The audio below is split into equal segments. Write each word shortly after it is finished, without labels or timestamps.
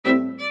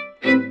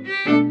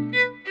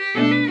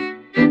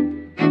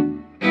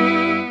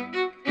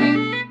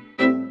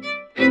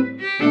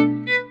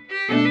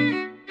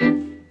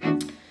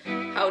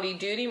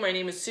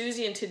is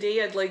Susie, and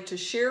today I'd like to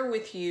share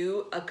with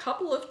you a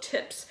couple of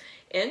tips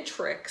and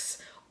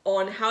tricks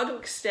on how to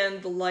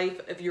extend the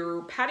life of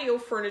your patio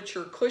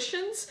furniture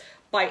cushions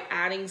by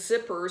adding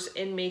zippers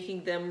and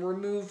making them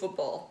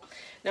removable.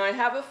 Now, I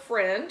have a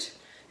friend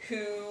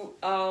who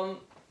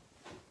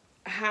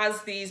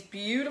has these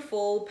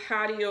beautiful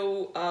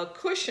patio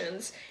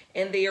cushions,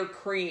 and they are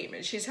cream,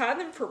 and she's had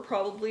them for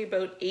probably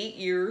about 8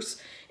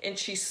 years, and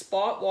she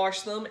spot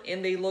washed them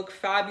and they look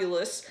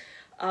fabulous.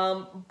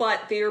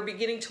 But they are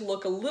beginning to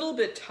look a little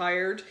bit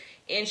tired,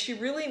 and she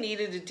really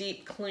needed a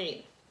deep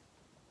clean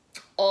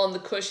on the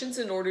cushions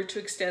in order to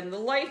extend the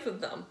life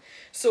of them.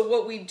 So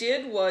what we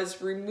did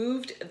was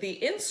removed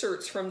the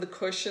inserts from the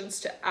cushions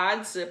to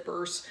add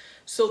zippers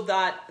so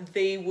that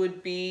they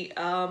would be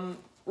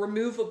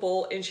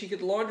removable and she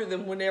could launder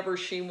them whenever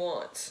she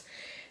wants.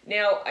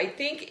 Now, I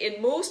think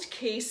in most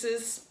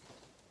cases,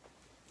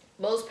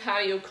 most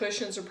patio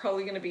cushions are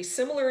probably going to be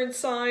similar in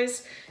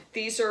size.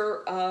 These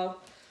are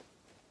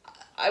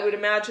I would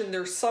imagine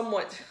they're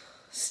somewhat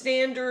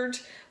standard,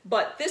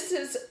 but this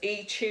is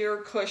a chair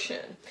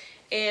cushion.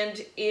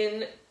 And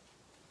in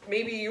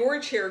maybe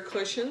your chair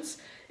cushions,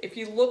 if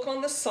you look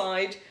on the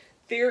side,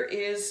 there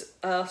is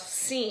a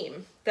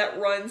seam that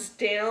runs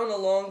down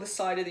along the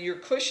side of your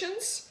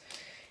cushions.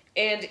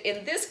 And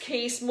in this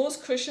case,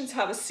 most cushions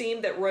have a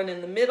seam that run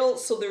in the middle,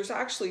 so there's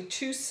actually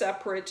two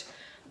separate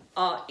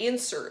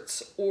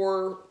inserts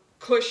or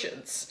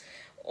cushions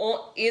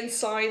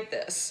inside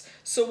this.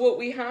 So what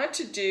we had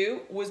to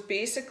do was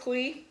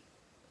basically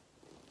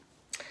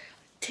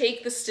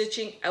take the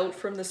stitching out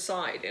from the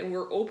side, and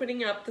we're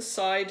opening up the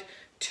side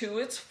to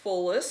its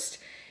fullest.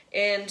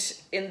 And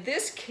in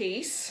this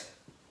case,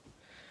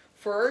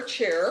 for our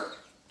chair,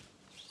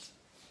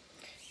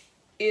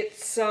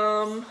 it's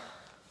the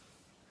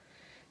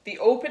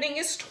opening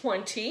is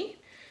 20.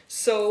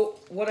 So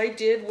what I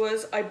did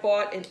was I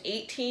bought an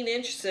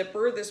 18-inch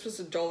zipper. This was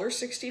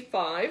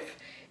 $1.65,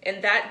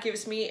 and that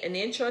gives me an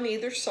inch on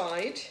either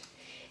side.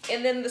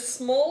 And then the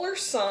smaller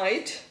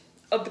side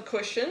of the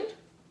cushion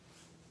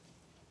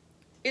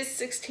is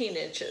 16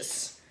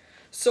 inches.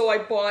 So I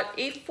bought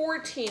a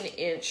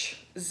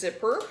 14-inch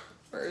zipper.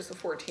 Where's the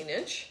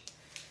 14-inch?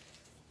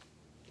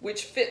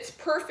 Which fits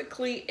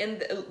perfectly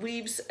and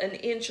leaves an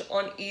inch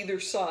on either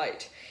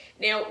side.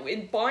 Now,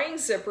 in buying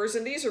zippers,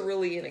 and these are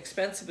really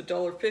inexpensive,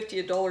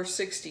 $1.50,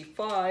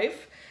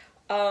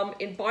 $1.65,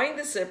 in buying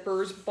the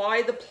zippers,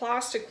 buy the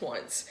plastic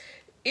ones.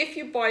 If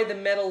you buy the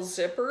metal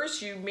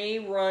zippers, you may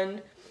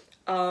run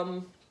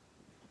the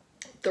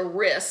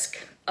risk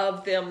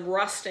of them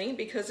rusting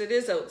because it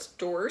is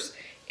outdoors,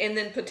 and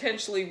then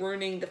potentially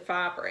ruining the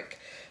fabric.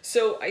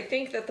 So I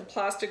think that the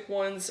plastic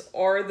ones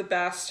are the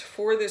best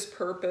for this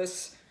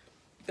purpose.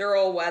 They're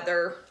all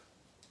weather,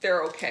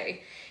 they're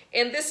okay.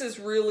 And this is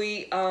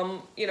really,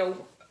 you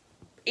know,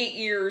 8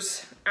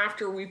 years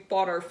after we've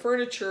bought our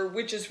furniture,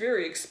 which is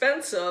very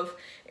expensive,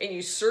 and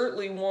you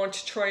certainly want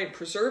to try and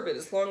preserve it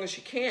as long as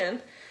you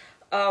can.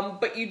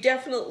 But you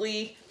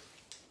definitely,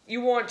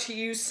 you want to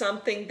use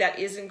something that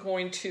isn't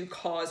going to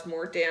cause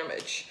more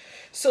damage.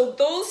 So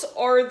those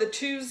are the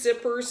two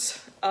zippers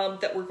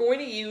that we're going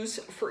to use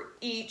for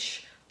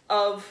each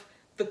of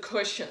the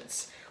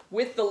cushions.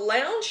 With the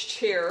lounge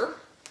chair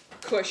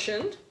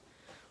cushion,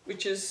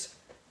 which is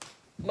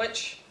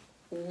much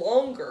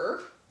longer,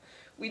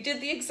 we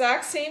did the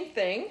exact same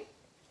thing,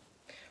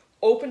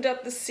 opened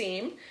up the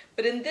seam,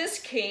 but in this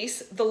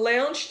case, the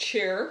lounge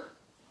chair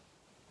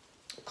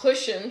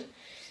cushion,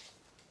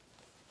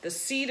 the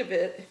seat of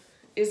it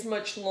is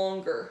much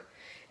longer.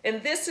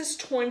 And this is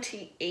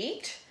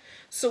 28.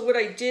 So what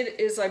I did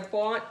is I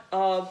bought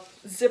a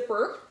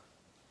zipper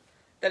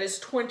that is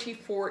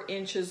 24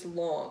 inches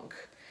long.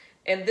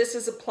 And this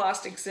is a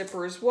plastic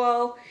zipper as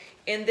well.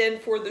 And then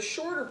for the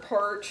shorter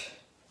part,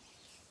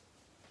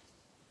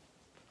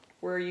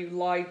 where you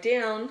lie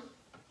down,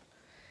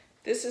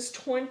 this is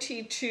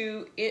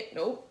 22 inch,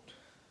 nope.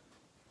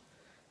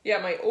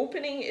 Yeah, my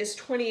opening is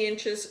 20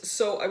 inches,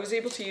 so I was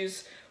able to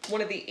use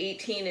one of the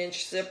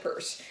 18-inch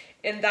zippers,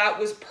 and that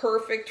was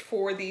perfect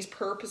for these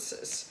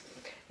purposes.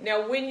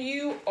 Now, when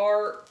you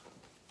are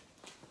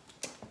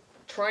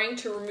trying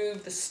to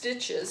remove the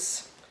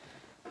stitches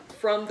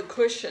from the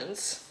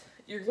cushions,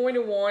 you're going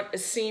to want a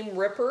seam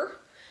ripper,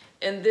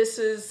 and this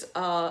is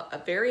a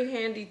very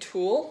handy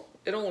tool.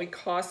 It only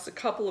costs a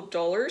couple of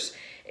dollars,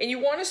 and you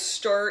want to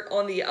start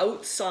on the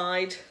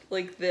outside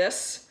like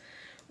this,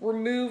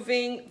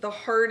 removing the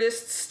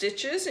hardest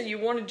stitches, and you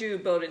want to do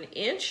about an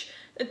inch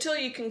until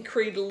you can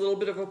create a little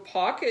bit of a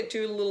pocket.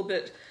 Do a little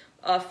bit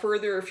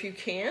further if you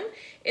can,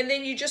 and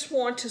then you just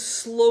want to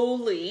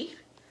slowly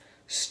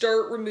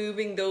start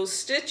removing those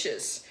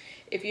stitches.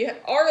 If you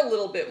are a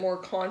little bit more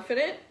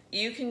confident,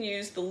 you can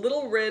use the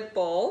little red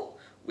ball,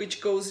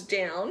 which goes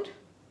down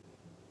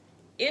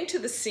into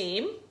the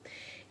seam,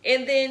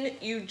 and then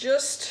you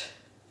just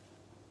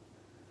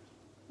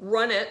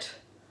run it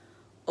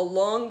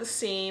along the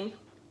seam,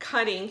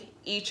 cutting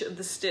each of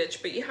the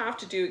stitch, but you have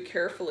to do it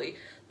carefully.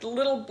 The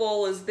little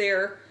ball is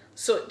there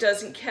so it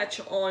doesn't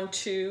catch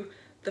onto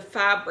the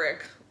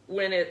fabric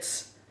when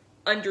it's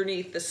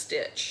underneath the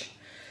stitch.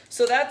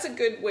 So that's a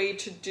good way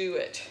to do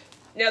it.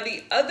 Now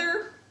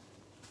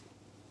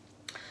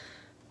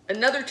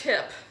another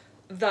tip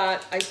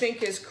that I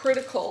think is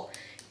critical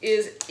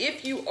is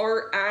if you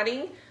are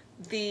adding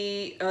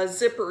the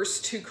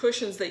zippers to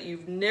cushions that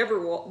you've never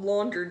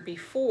laundered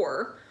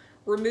before,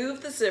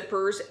 remove the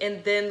zippers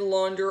and then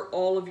launder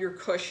all of your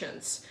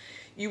cushions.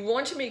 You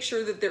want to make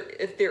sure that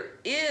if there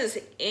is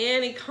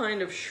any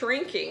kind of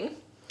shrinking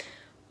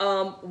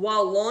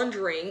while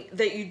laundering,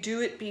 that you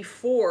do it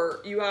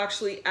before you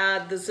actually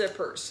add the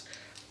zippers.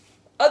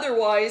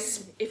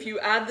 Otherwise, if you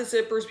add the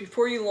zippers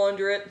before you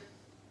launder it,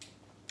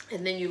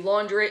 and then you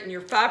launder it and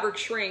your fabric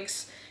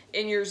shrinks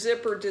and your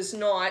zipper does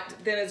not,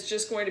 then it's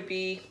just going to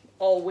be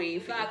all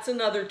wavy. That's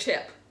another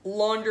tip.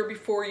 Launder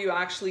before you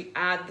actually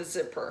add the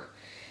zipper.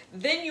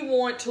 Then you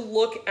want to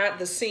look at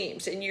the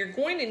seams, and you're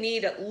going to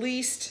need at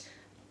least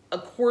a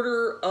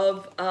quarter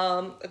of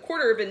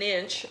an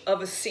inch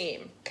of a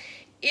seam.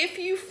 If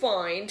you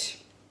find,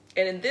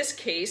 and in this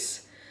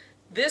case,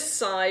 this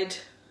side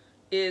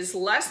is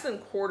less than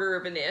quarter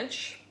of an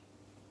inch,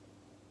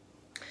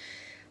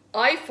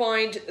 I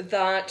find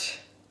that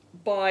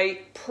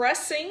by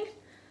pressing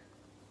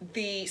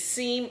the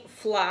seam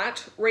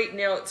flat, right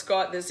now it's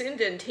got this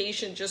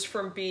indentation just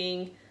from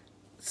being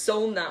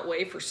sewn that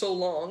way for so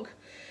long.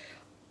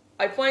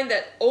 I find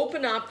that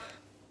open up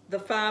the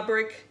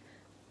fabric,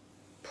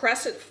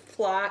 press it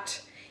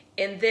flat,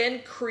 and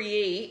then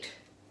create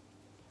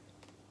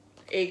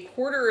a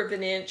quarter of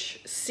an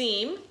inch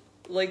seam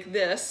like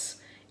this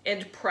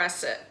and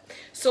press it.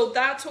 So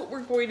that's what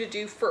we're going to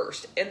do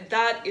first, and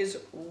that is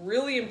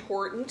really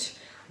important.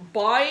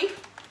 By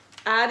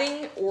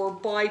adding or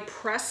by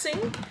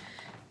pressing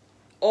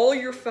all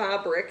your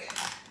fabric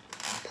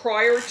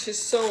prior to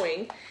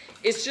sewing,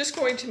 it's just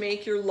going to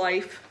make your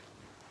life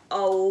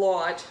a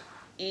lot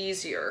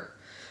easier.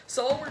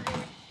 So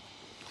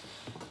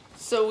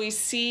we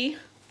see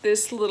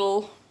this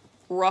little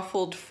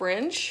ruffled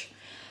fringe.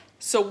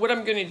 So what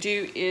I'm going to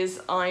do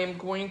is I am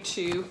going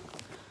to,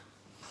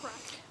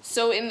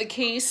 so in the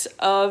case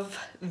of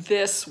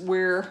this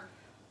where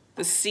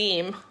the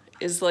seam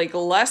is like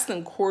less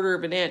than quarter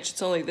of an inch,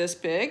 it's only this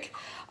big,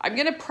 I'm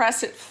going to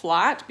press it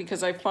flat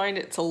because I find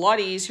it's a lot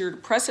easier to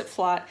press it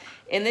flat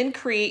and then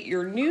create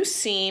your new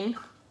seam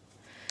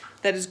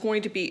that is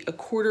going to be a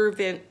quarter of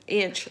an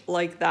inch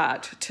like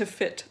that to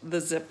fit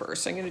the zipper.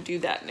 So I'm going to do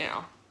that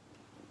now.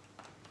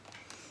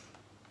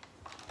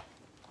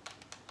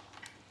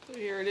 So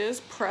here it is,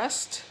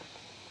 pressed,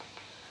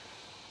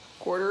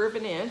 quarter of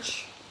an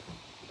inch.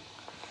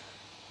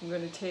 I'm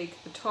going to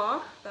take the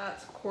top,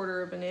 that's a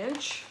quarter of an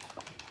inch,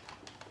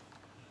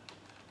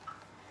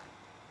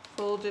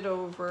 fold it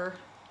over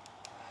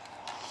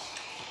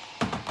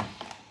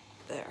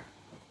there.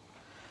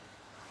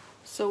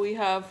 So we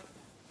have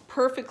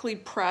perfectly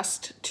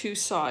pressed two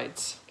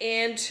sides.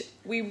 And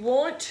we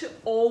want to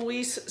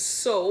always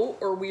sew,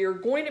 or we are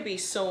going to be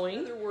sewing,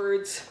 in other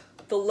words,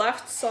 the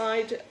left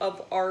side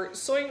of our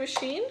sewing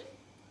machine.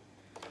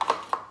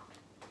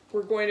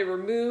 We're going to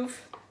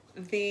remove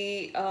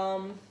the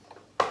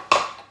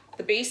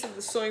base of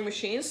the sewing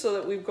machine so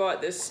that we've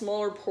got this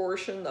smaller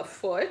portion, the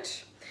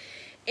foot.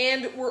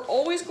 And we're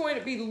always going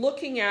to be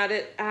looking at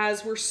it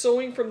as we're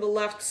sewing from the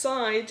left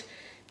side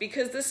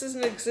because this is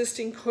an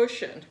existing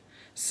cushion.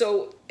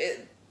 So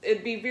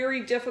it'd be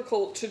very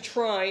difficult to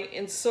try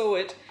and sew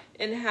it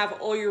and have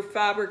all your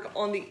fabric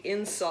on the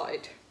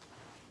inside.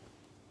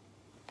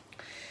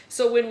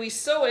 So when we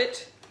sew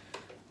it,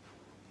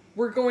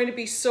 we're going to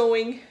be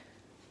sewing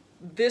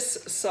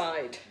this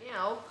side.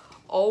 Now,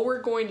 all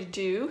we're going to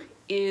do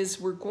is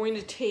we're going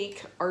to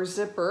take our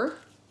zipper,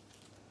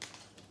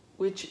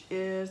 which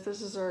is,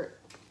 this is our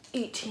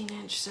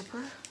 18-inch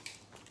zipper.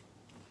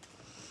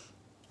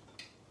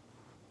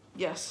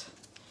 Yes,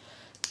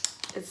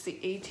 it's the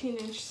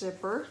 18-inch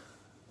zipper.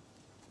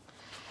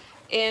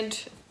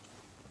 And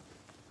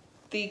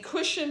the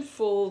cushion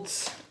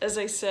folds, as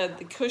I said,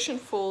 the cushion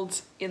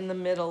folds in the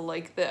middle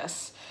like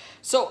this.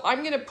 So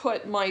I'm gonna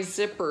put my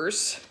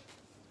zippers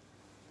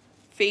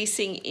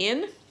facing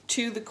in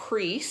to the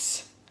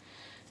crease,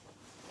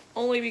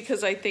 only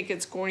because I think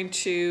it's going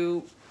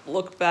to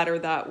look better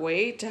that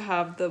way, to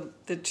have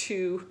the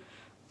two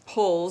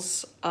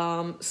pulls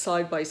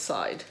side by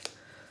side.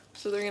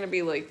 So they're gonna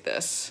be like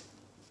this.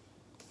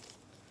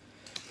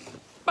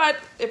 But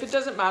if it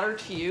doesn't matter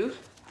to you,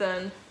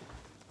 then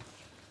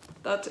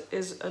that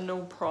is a no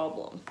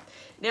problem.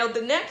 Now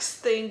the next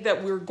thing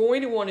that we're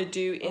going to want to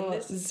do in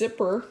this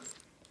zipper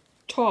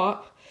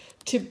top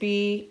to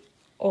be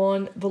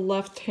on the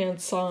left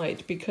hand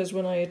side, because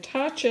when I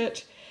attach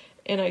it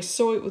and I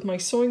sew it with my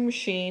sewing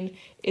machine,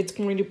 it's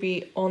going to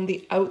be on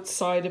the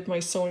outside of my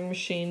sewing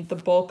machine, the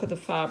bulk of the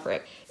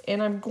fabric.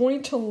 And I'm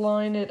going to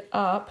line it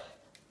up,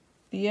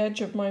 the edge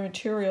of my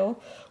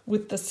material,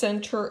 with the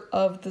center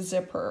of the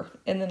zipper,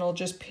 and then I'll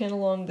just pin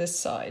along this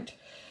side.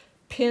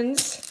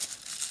 Pins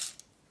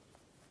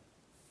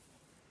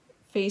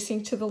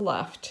facing to the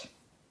left,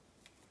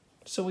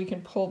 so we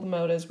can pull them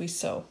out as we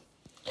sew.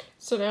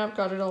 So now I've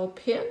got it all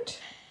pinned,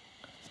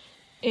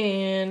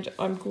 And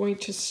I'm going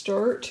to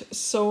start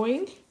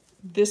sewing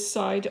this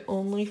side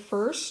only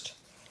first,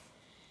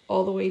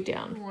 all the way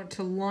down. I want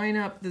to line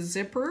up the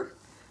zipper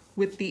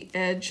with the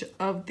edge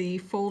of the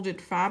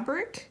folded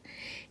fabric,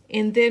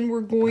 and then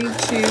we're going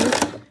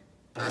to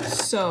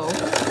sew.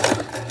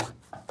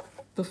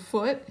 The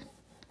foot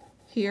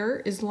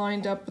here is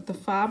lined up with the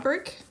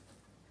fabric,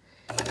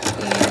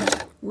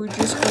 and we're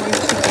just going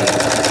to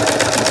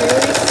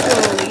very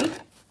slowly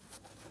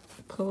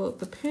pull out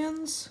the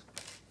pins.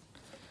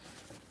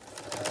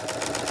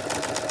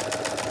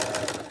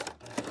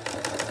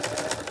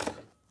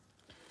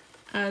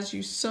 As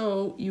you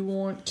sew, you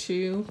want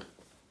to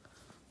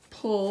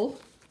pull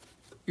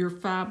your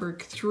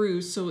fabric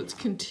through so it's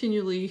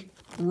continually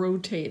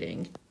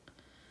rotating,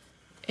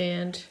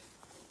 and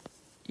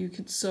you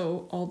can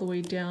sew all the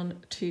way down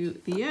to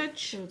the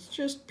edge. So it's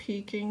just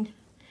peeking,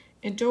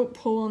 and don't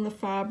pull on the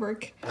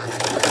fabric. Let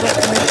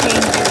the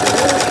machine do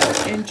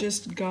it and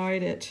just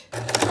guide it.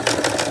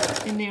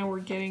 And now we're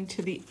getting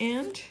to the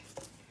end.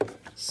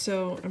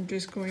 So I'm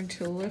just going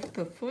to lift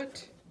the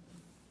foot.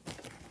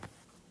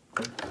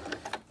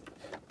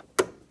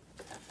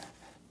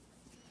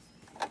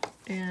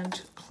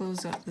 And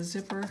close up the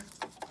zipper.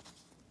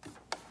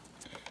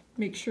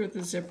 Make sure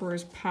the zipper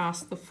is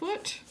past the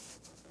foot.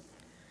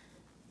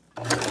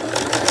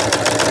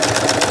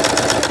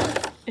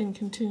 And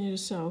continue to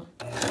sew.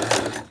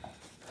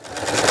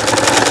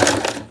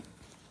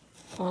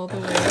 All the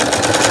way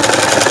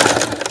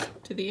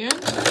to the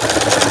end.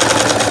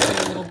 And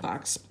a little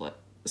back split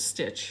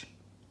stitch.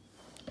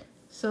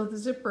 So the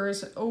zipper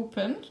is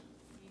open,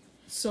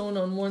 sewn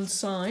on one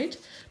side,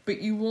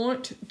 but you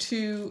want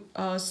to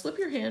slip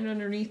your hand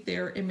underneath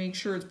there and make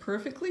sure it's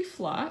perfectly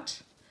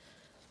flat,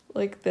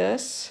 like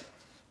this,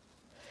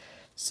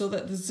 so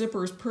that the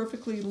zipper is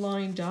perfectly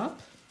lined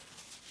up.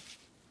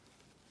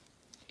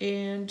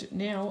 And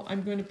now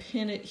I'm going to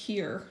pin it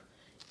here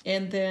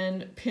and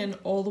then pin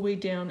all the way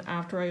down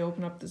after I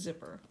open up the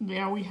zipper.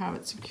 Now we have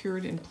it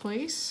secured in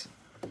place.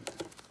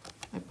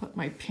 I put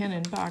my pin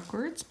in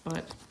backwards,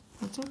 but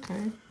that's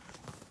okay.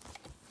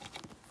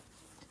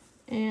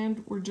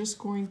 And we're just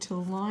going to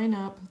line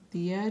up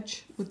the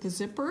edge with the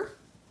zipper.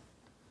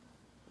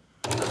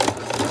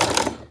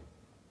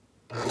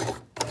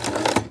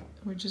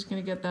 We're just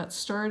going to get that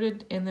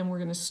started, and then we're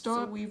going to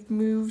stop. So we've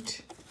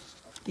moved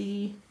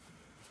the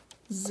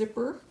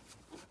zipper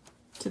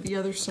to the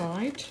other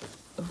side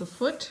of the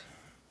foot,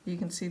 you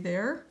can see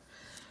there,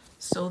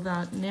 so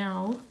that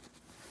now,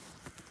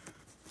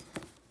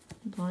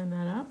 line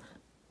that up.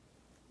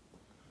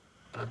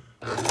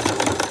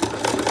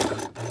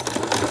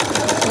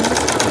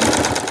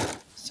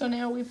 So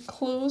now we've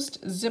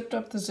zipped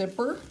up the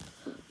zipper,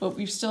 but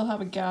we still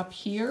have a gap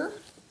here,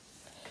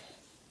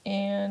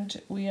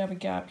 and we have a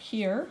gap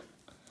here.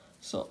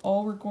 So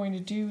all we're going to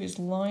do is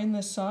line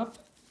this up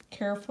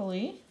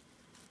carefully,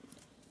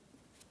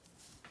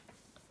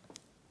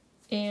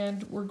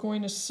 and we're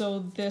going to sew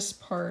this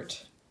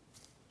part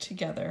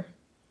together.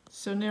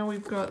 So now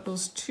we've got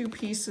those two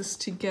pieces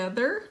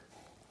together,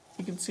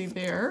 you can see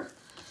there,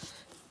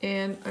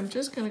 and I'm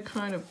just going to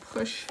kind of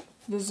push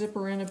the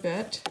zipper in a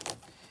bit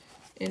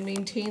and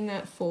maintain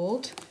that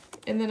fold,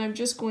 and then I'm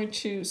just going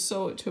to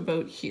sew it to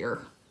about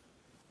here.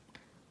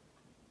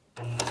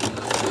 And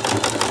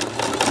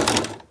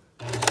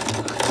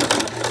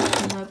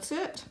that's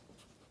it.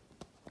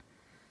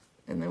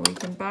 And then we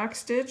can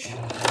backstitch,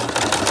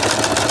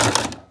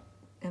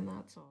 and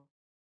that's all.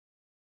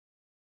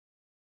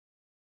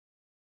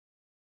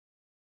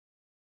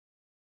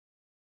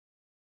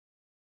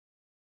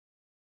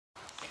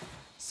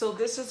 So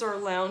this is our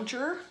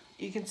lounger.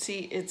 You can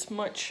see it's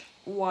much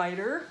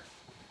wider.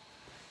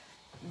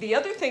 The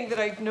other thing that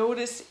I've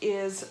noticed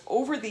is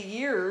over the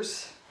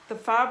years, the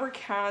fabric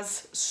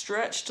has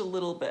stretched a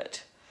little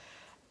bit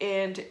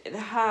and it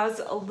has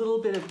a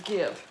little bit of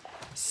give.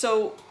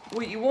 So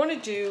what you want to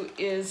do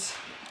is,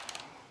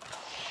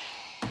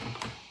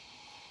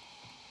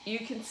 you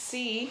can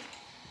see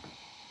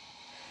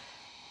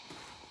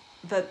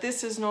that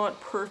this is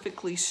not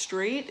perfectly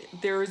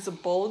straight. There is a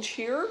bulge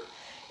here,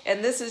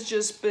 and this has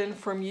just been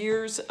from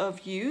years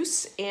of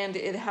use, and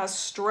it has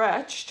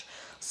stretched.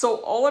 So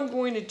all I'm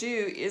going to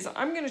do is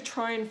I'm going to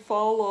try and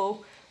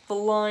follow the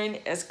line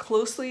as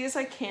closely as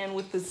I can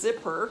with the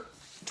zipper,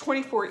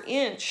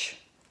 24-inch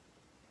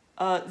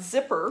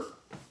zipper.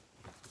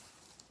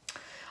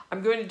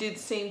 I'm going to do the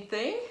same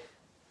thing.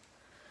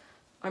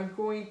 I'm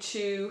going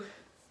to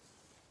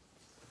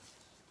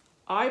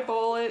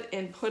eyeball it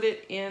and put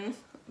it in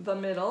the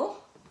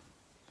middle,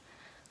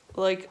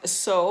 like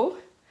so.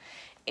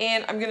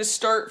 And I'm going to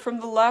start from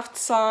the left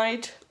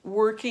side,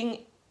 working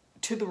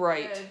to the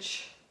right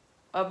edge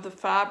of the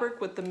fabric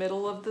with the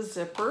middle of the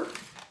zipper.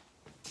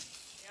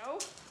 Now,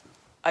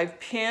 I've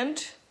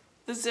pinned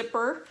the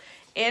zipper,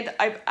 and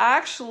I've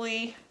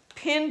actually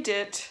pinned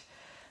it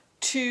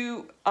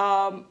to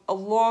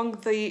along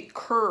the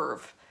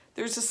curve.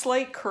 There's a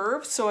slight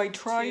curve, so I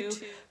try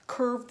to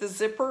curve the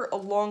zipper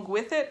along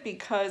with it,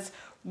 because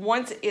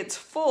once it's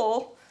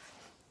full,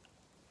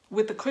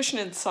 with the cushion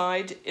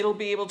inside, it'll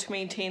be able to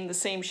maintain the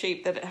same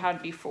shape that it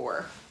had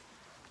before.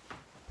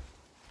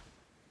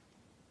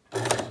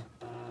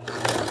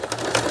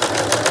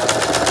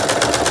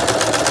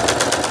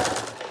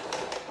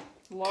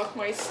 Lock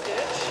my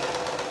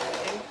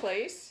stitch in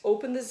place.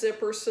 Open the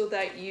zipper so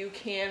that you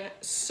can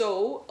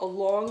sew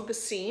along the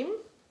seam.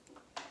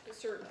 At a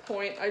certain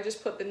point, I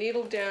just put the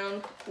needle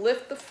down,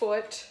 lift the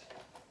foot,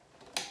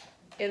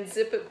 and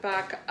zip it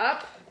back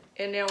up,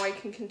 and now I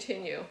can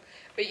continue.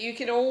 But you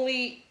can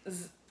only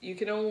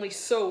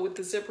sew with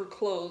the zipper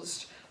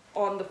closed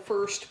on the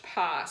first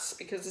pass,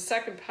 because the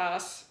second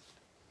pass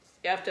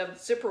you have to have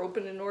the zipper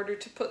open in order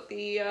to put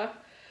the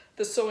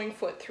sewing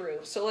foot through.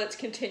 So let's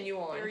continue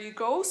on. There you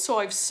go. So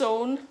I've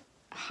sewn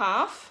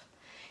half,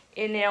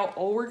 and now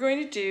all we're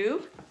going to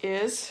do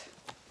is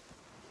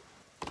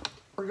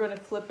we're going to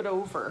flip it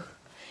over,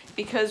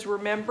 because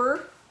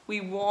remember, we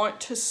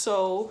want to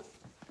sew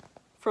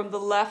from the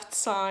left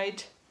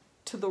side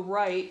to the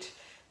right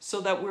so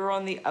that we're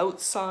on the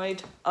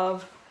outside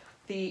of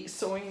the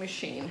sewing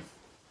machine.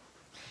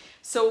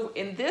 So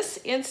in this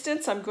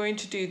instance, I'm going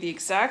to do the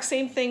exact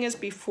same thing as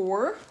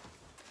before.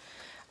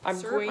 I'm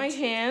going my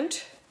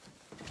hand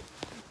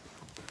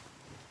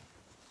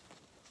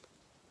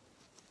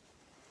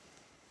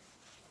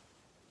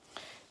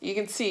you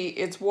can see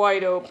it's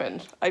wide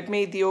open. I've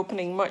made the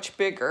opening much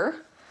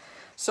bigger.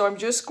 So I'm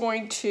just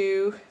going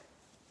to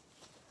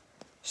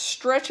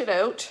stretch it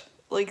out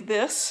like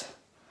this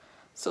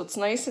so it's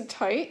nice and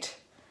tight.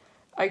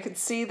 I can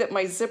see that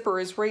my zipper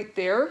is right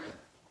there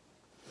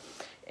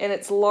and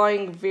it's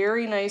lying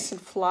very nice and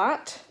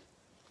flat.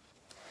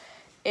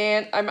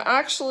 And I'm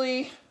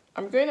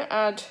going to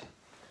add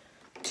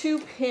 2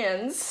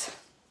 pins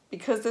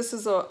because this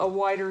is a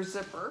wider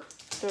zipper.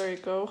 There you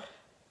go.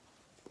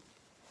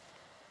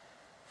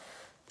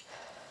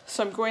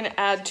 So I'm going to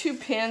add 2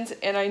 pins,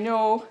 and I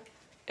know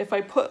if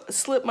I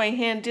slip my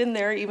hand in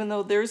there, even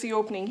though there's the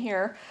opening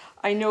here,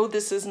 I know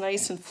this is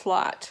nice and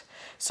flat.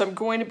 So I'm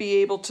going to be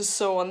able to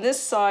sew on this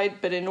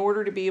side, but in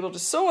order to be able to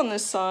sew on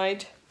this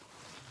side,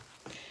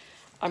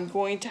 I'm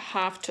going to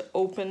have to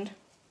open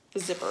the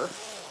zipper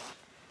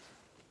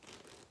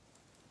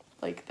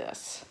like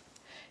this.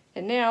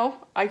 And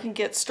now I can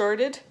get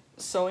started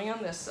sewing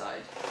on this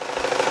side.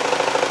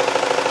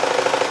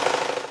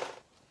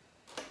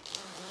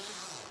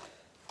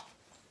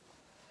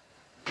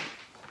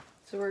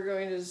 So we're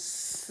going to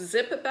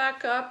zip it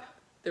back up.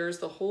 There's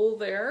the hole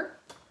there.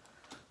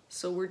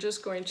 So we're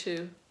just going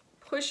to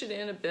push it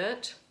in a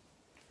bit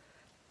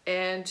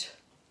and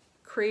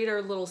create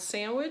our little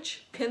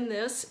sandwich, pin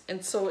this,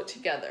 and sew it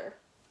together.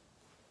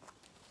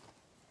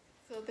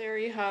 So there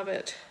you have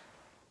it.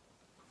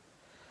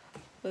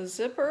 The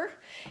zipper.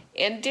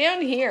 And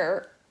down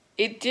here,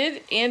 it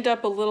did end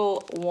up a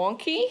little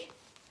wonky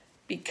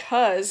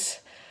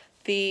because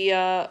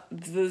the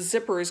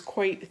zipper is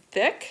quite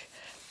thick,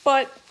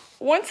 but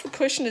once the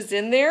cushion is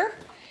in there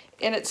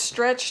and it's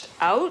stretched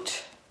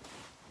out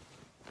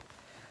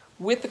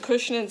with the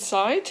cushion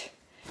inside,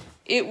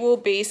 it will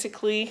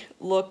basically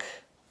look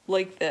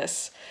like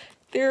this.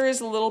 There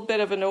is a little bit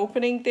of an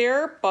opening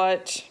there,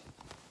 but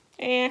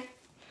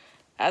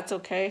that's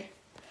okay.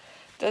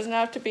 Doesn't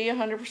have to be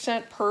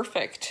 100%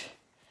 perfect.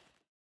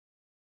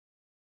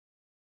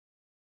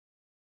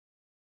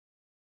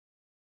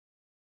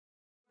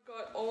 I've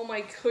got all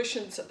my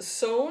cushions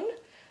sewn.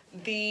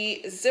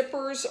 The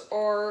zippers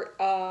are,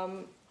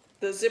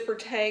 the zipper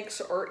tags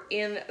are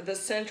in the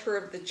center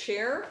of the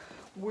chair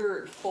where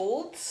it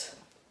folds.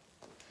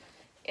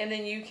 And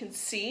then you can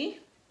see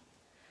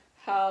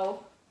how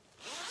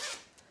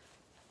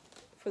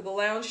for the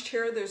lounge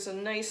chair there's a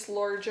nice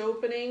large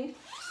opening.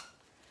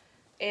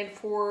 And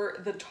for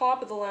the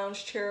top of the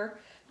lounge chair,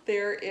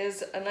 there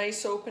is a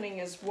nice opening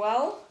as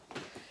well.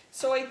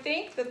 So I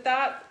think that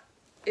that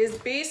is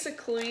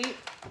basically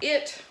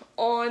it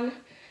on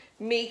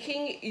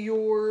making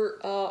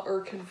your,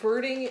 or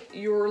converting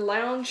your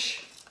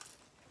lounge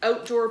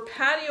outdoor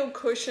patio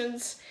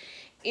cushions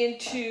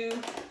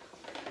into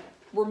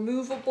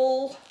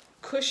removable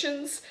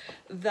cushions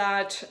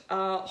that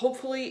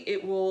hopefully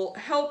it will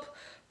help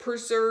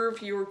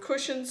preserve your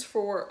cushions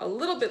for a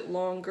little bit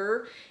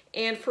longer,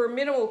 and for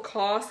minimal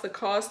cost, the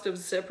cost of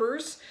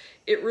zippers,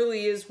 it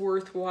really is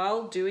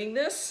worthwhile doing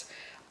this.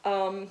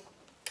 And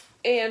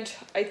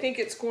I think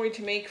it's going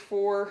to make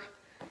for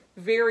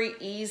very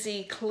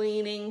easy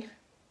cleaning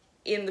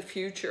in the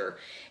future.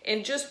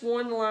 And just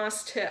one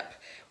last tip,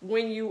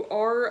 when you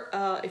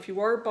are, if you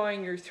are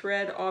buying your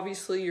thread,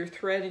 obviously your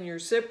thread and your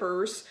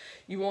zippers,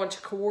 you want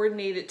to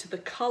coordinate it to the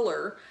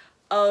color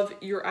of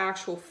your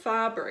actual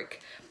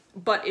fabric.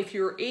 But if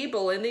you're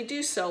able, and they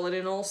do sell it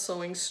in all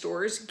sewing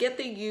stores, get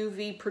the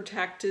UV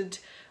protected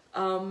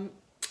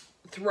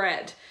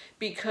thread,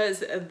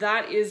 because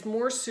that is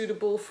more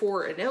suitable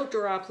for an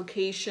outdoor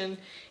application,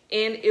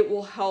 and it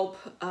will help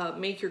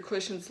make your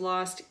cushions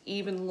last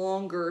even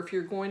longer. If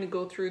you're going to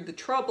go through the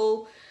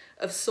trouble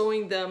of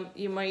sewing them,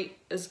 you might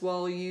as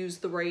well use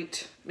the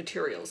right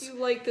materials. If you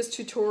like this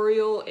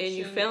tutorial and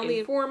you found it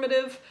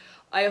informative,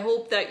 I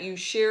hope that you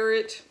share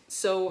it.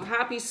 So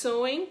happy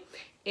sewing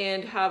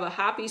and have a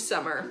happy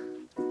summer.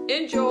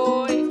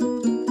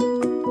 Enjoy!